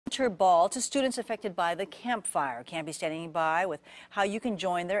Ball to students affected by the campfire. Cambi standing by with how you can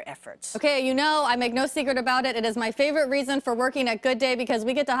join their efforts. Okay, you know, I make no secret about it. It is my favorite reason for working at Good Day because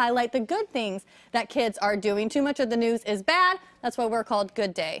we get to highlight the good things that kids are doing. Too much of the news is bad. That's why we're called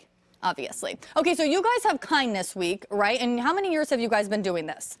Good Day, obviously. Okay, so you guys have Kindness Week, right? And how many years have you guys been doing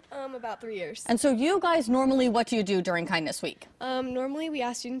this? About 3 years. And so you guys normally, what do you do during Kindness Week? Normally we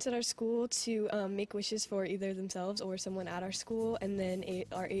ask students at our school to make wishes for either themselves or someone at our school, and then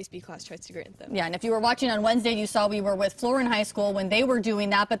our ASB class tries to grant them. Yeah, and if you were watching on Wednesday, you saw we were with Florin High School when they were doing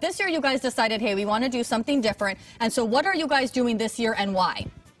that. But this year you guys decided, hey, we want to do something different. And so what are you guys doing this year and why?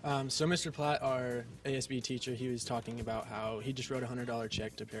 So Mr. Platt, our ASB teacher, he was talking about how he just wrote a $100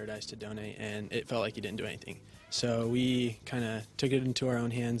 check to Paradise to donate, and it felt like he didn't do anything. So we kind of took it into our own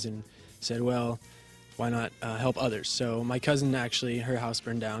hands and said, well, why not help others? So my cousin, actually, her house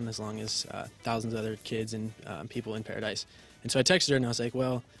burned down as long as thousands of other kids and people in Paradise. And so I texted her and I was like,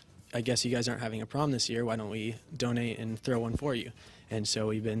 well, I guess you guys aren't having a prom this year. Why don't we donate and throw one for you? And so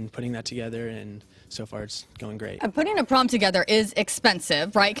we've been putting that together, and so far it's going great. And putting a prom together is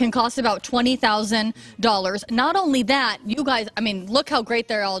expensive, right? Can cost about $20,000. Not only that, you guys, I mean, look how great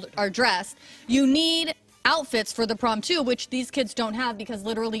they all are dressed. You need outfits for the prom too, which these kids don't have because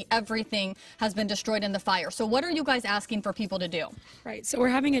literally everything has been destroyed in the fire. So what are you guys asking for people to do? Right, so we're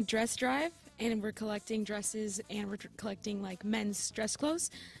having a dress drive, and we're collecting dresses, and we're collecting like men's dress clothes.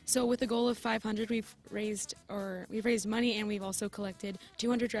 So with a goal of 500, we've raised money, and we've also collected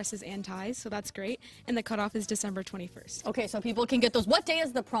 200 dresses and ties, so that's great. And the cutoff is December 21st. Okay, so people can get those. What day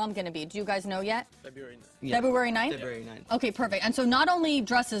is the prom going to be? Do you guys know yet? February 9th. Yeah. February 9th? February 9th. Okay, perfect. And so not only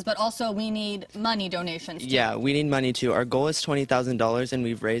dresses, but also we need money donations too. Yeah, we need money too. Our goal is $20,000, and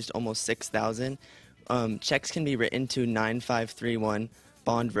we've raised almost $6,000. Checks can be written to 9531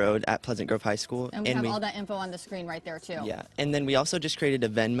 Bond Road at Pleasant Grove High School. And we have all that info on the screen right there too. Yeah, and then we also just created a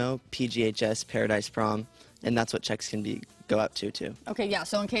Venmo, PGHS Paradise Prom, and that's what checks can go out to too. Okay, yeah,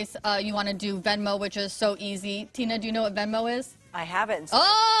 so in case you want to do Venmo, which is so easy. Tina, do you know what Venmo is? I haven't.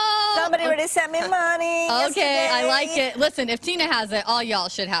 Oh! Somebody already sent me money. Okay, yesterday. I like it. Listen, if Tina has it, all y'all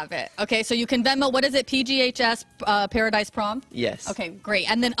should have it. Okay, so you can Venmo, what is it, PGHS Paradise Prom? Yes. Okay, great.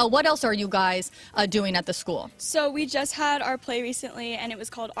 And then what else are you guys doing at the school? So we just had our play recently, and it was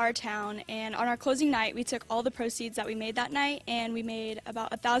called Our Town. And on our closing night, we took all the proceeds that we made that night, and we made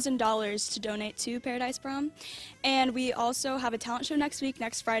about $1,000 to donate to Paradise Prom. And we also have a talent show next week,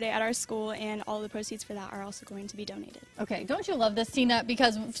 next Friday at our school, and all the proceeds for that are also going to be donated. Okay, don't you love this, Tina?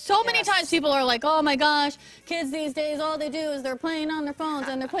 Because so many times people are like, oh my gosh, kids these days, all they do is they're playing on their phones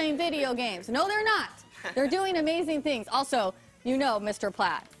and they're playing video games. No, they're not. They're doing amazing things. Also, you know Mr.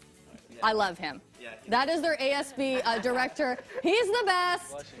 Platt. I love him. That is their ASB director. He's the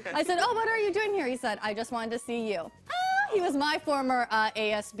best. I said, oh, what are you doing here? He said, I just wanted to see you. He was my former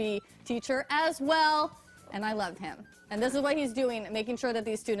ASB teacher as well, and I love him. And this is what he's doing, making sure that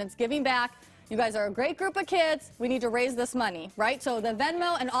these students giving back. You guys are a great group of kids. We need to raise this money, right? So the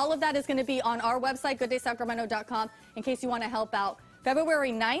Venmo and all of that is going to be on our website, gooddaysacramento.com, in case you want to help out.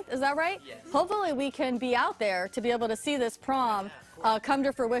 February 9th, is that right? Yes. Hopefully we can be out there to be able to see this prom come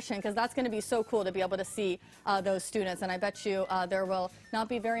to fruition, because that's going to be so cool to be able to see those students. And I bet you there will not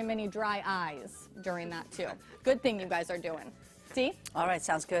be very many dry eyes during that, too. Good thing you guys are doing. See? All right,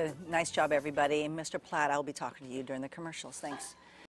 sounds good. Nice job, everybody. Mr. Platt, I'll be talking to you during the commercials. Thanks.